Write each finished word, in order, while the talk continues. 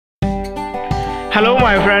Hello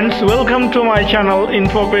my friends, welcome to my channel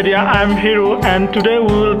Infopedia. I am Hiro and today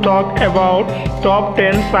we will talk about top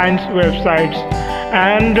 10 science websites.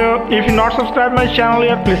 And if you not subscribe my channel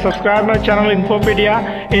yet, please subscribe my channel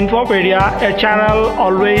Infopedia. Infopedia, a channel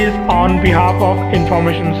always on behalf of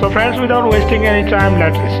information. So friends, without wasting any time,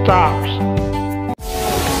 let's start.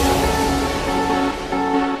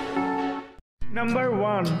 Number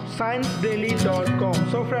 1,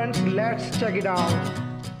 ScienceDaily.com. So friends, let's check it out.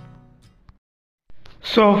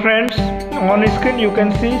 So friends, on screen you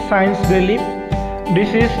can see Science Daily. This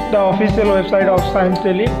is the official website of Science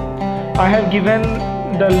Daily. I have given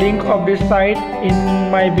the link of this site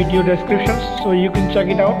in my video description, so you can check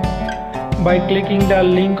it out by clicking the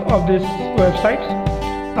link of this website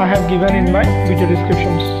I have given in my video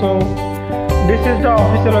description. So this is the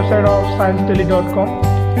official website of ScienceDaily.com.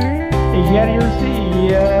 Here you will see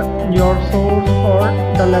your source for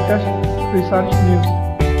the latest research news.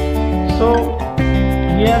 So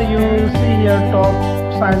here you will see here top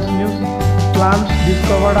science news, planets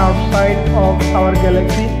discovered outside of our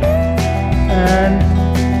galaxy, and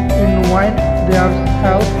in wine there's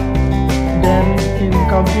health, then in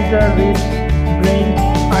computer reads brain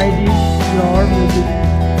ideas your music,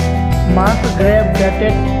 mass grave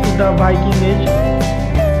dated to the Viking age,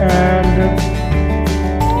 and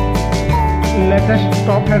latest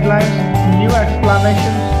top headlines, new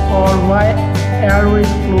explanations for why airways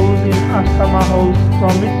flows in asthma holes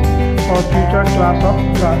promise for future class of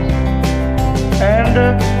drugs. And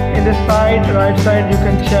in the right side you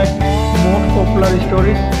can check most popular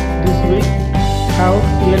stories this week. Health,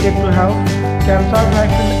 related to health, cancer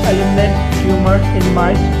vaccine eliminates tumors in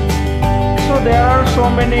mice. So there are so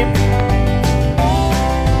many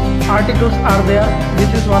articles are there. This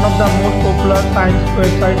is one of the most popular science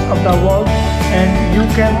websites of the world, and you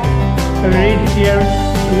can read here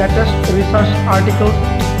latest research articles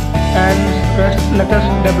and latest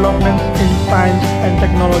developments in science and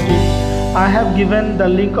technology. I have given the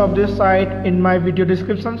link of this site in my video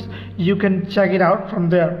descriptions. You can check it out from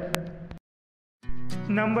there.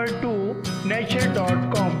 Number 2,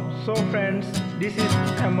 nature.com. So friends, this is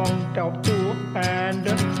among top 2 and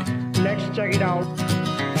let's check it out.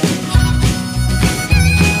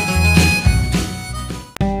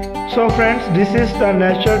 So friends, this is the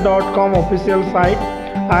nature.com official site.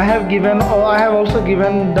 I have also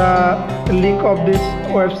given the link of this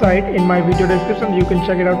website in my video description. You can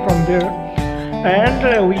check it out from there.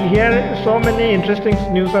 And we hear so many interesting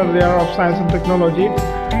news are there of science and technology.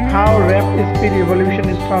 How rapid speed evolution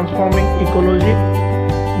is transforming ecology.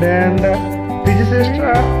 Then physicists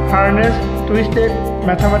harness twisted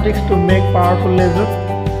mathematics to make powerful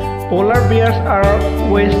lasers. Polar bears are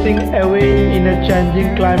wasting away in a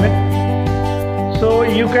changing climate. So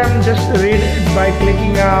you can just read by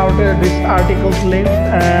clicking out this article's links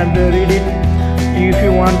and read it. If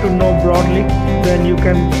you want to know broadly, then you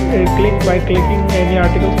can click by clicking any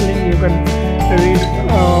article's link. You can read.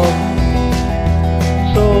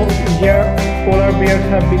 So here, polar bears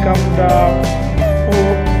have become the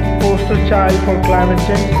poster child for climate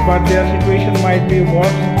change, but their situation might be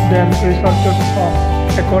worse than researchers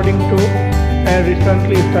thought, according to a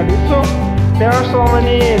recently study. So there are so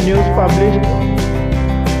many news published,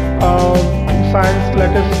 science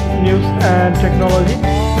latest news and technology.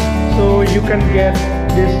 So you can get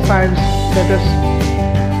this science latest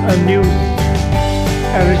news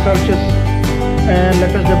and researches and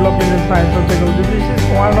latest development in science and technology. This is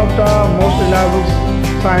one of the most reliable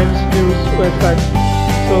science news websites.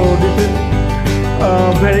 So this is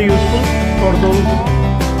very useful for those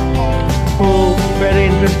who are very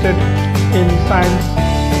interested in science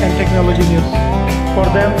and technology news. For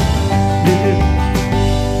them, this is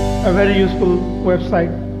a very useful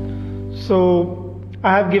website. So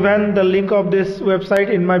I have given the link of this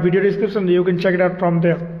website in my video description. You can check it out from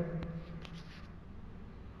there.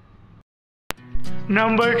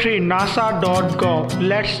 Number 3, NASA.gov.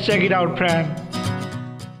 Let's check it out, friend.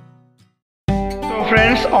 So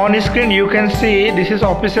friends, on screen you can see this is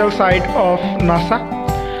official site of NASA.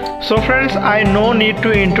 So friends, I no need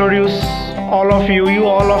to introduce all of you.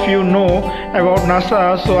 All of you know about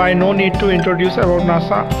NASA, so I no need to introduce about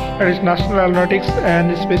NASA. That is National Aeronautics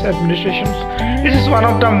and Space Administration. It is one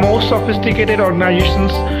of the most sophisticated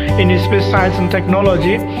organizations in space science and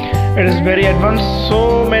technology. It is very advanced.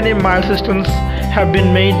 So many milestones have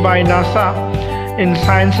been made by NASA in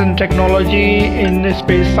science and technology, in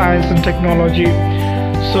space science and technology.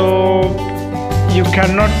 So you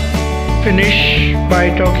cannot finish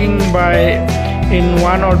by talking in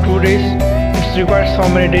 1 or 2 days. It requires so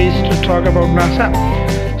many days to talk about NASA.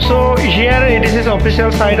 So here it is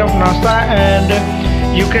official site of NASA, and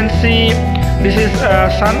you can see This is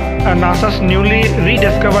Sun, NASA's newly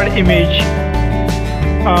rediscovered image.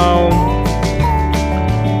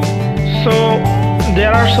 So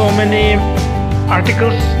there are so many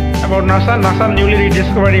articles about NASA newly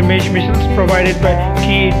rediscovered image missions provided by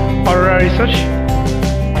Key Aurora Research,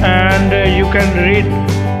 and you can read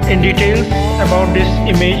in details about this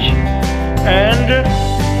image. And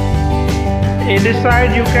in this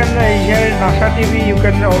side you can here in NASA TV you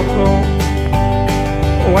can also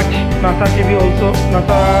watch NASA TV also.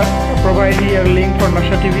 NASA provide here a link for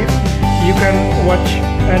NASA TV. You can watch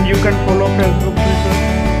and you can follow Facebook, Twitter,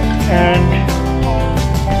 and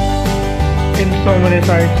in so many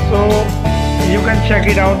sites. So you can check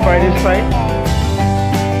it out by this site.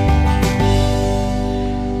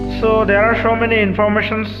 So there are so many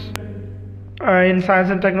informations in science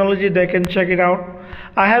and technology. They can check it out.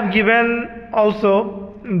 I have given also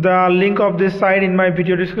the link of this site in my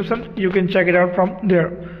video description. You can check it out from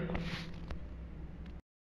there.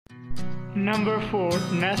 Number 4,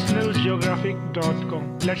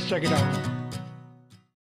 nationalgeographic.com. Let's check it out.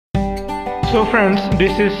 So friends,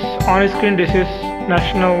 this is on screen. This is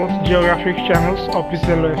National Geographic channel's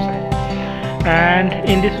official website, and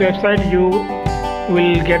in this website you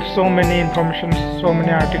will get so many information, so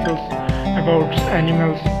many articles about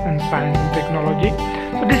animals and science and technology.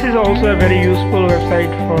 So this is also a very useful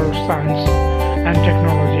website for science and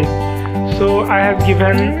technology. So I have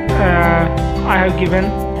given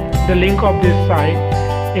the link of this site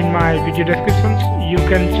in my video descriptions. You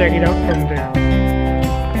can check it out from there.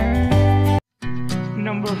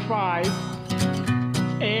 Number 5,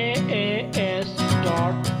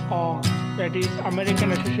 AAS.org, that is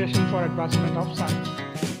American Association for Advancement of Science.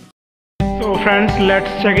 So friends,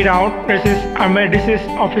 let's check it out. This is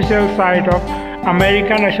official site of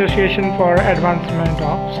American Association for Advancement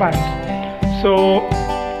of Science. So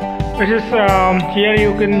this is here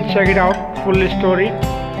you can check it out, full story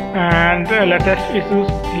and latest issues.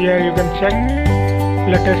 Here you can check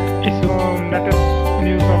latest issues, latest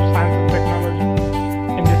news of science and technology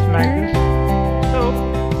in this magazine. So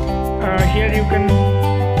here you can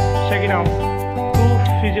check it out. 2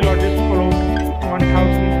 physiologists followed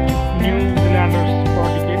 1,000 New Zealanders for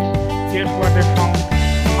decades. Here's what they found: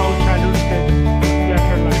 how childhood shapes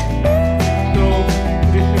later life. So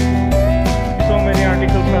this is so many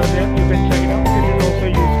articles are there. You can check it out. This is also a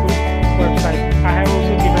useful website. I have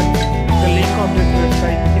also given the link of this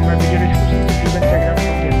website in my video description. You can check it out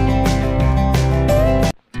from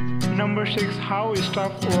there. Number 6,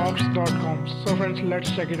 howstuffworks.com. So friends, let's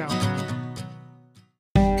check it out.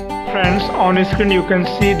 Friends, on screen you can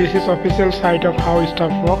see this is official site of How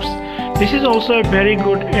Stuff Works. This is also a very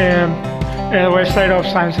good website of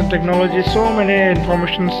science and technology. So many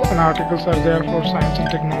informations and articles are there for science and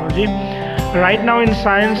technology. Right now in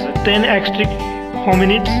science, 10 extinct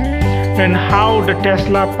hominids, then how the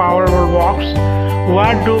Tesla Powerwall works,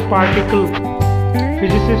 what do particle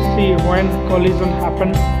physicists see when collision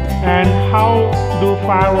happen, and how do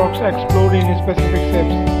fireworks explode in specific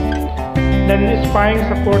shapes. Then inspiring,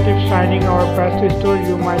 supportive, shining our past history.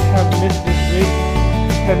 You might have missed this week.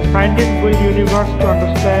 Then scientists build universe to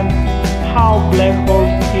understand how black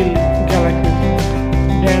holes kill galaxies.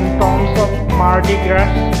 Then tons of Mardi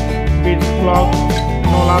Gras, beats clock,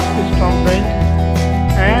 Nola's storm rain,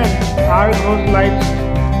 and Argos lights,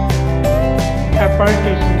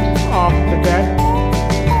 apparitions of the dead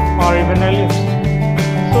or even aliens.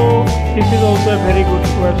 So this is also a very good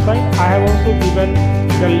website. I have also given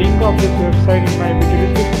the link of this website in my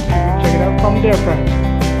video description. You can check it out from there, friends.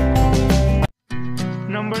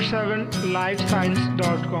 Number 7,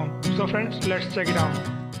 livescience.com. So friends, let's check it out.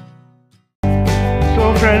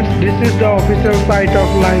 So friends, this is the official site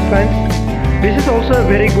of Life Science. This is also a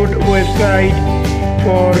very good website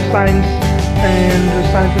for science and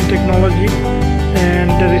technology and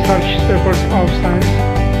the research papers of science.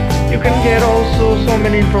 You can get also so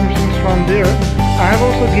many information from there. I have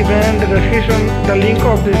also given the link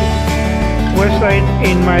of this website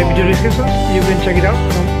in my video description. You can check it out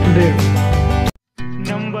from there.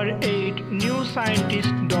 Number 8,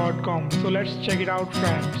 newscientist.com. So let's check it out,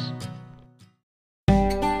 friends.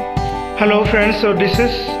 Hello friends, so this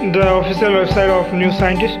is the official website of New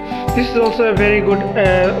Scientist. This is also a very good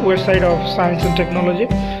website of science and technology.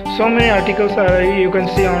 So many articles you can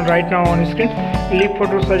see on right now on screen. Leak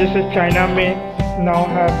photo suggests China may now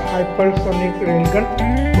have hypersonic railgun.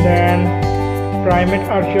 Then primate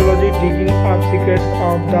archaeology digging up secrets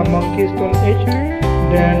of the monkey stone age.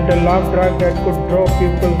 Then the love drug that could draw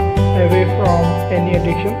people away from any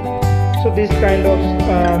addiction. So this kind of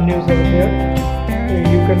news are there.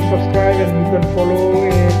 You can subscribe and you can follow the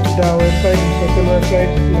website and social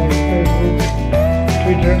websites like Facebook,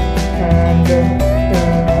 Twitter, and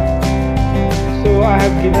so I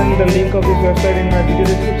have given the link of this website in my video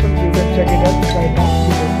description. You can check it out right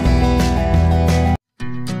now.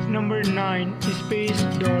 Number 9 is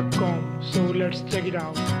space.com. So let's check it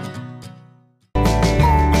out.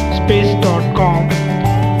 Space.com,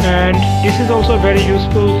 and this is also a very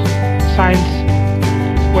useful science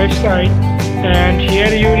website, and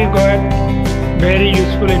here you will get very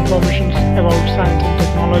useful information about science and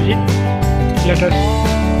technology, latest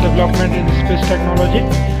development in space technology.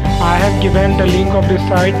 I have given the link of this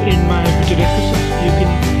site in my video description. You can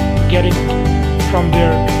get it from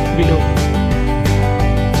there below.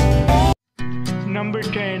 Number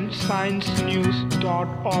 10,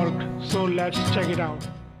 sciencenews.org. So let's check it out.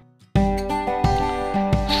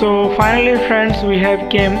 So finally friends, we have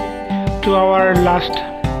came to our last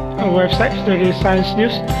website, that is Science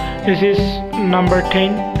News. This is number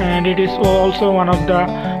 10, and it is also one of the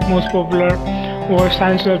most popular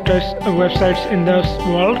science websites in this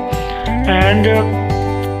world, and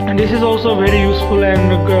this is also very useful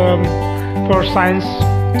and for science.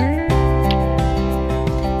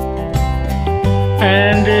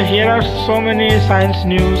 And here are so many science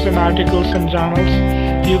news and articles and journals.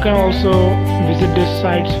 You can also visit these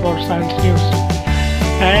sites for science news,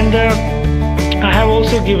 and I have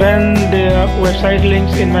also given the website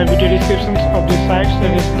links in my video descriptions of these sites,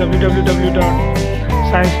 that is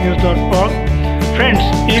www.sciencenews.org. Friends,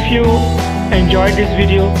 if you enjoyed this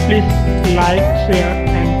video, please like, share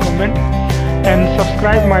and comment, and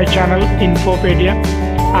subscribe my channel Infopedia.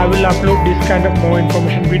 I will upload this kind of more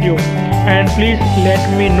information video, and please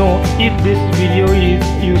let me know if this video is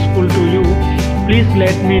useful to you. Please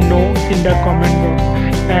let me know in the comment box,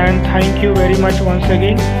 and thank you very much once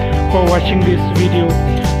again for watching this video.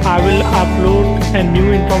 I will upload a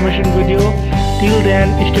new information video. Till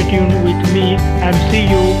then, stay tuned with me and see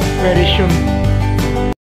you very soon.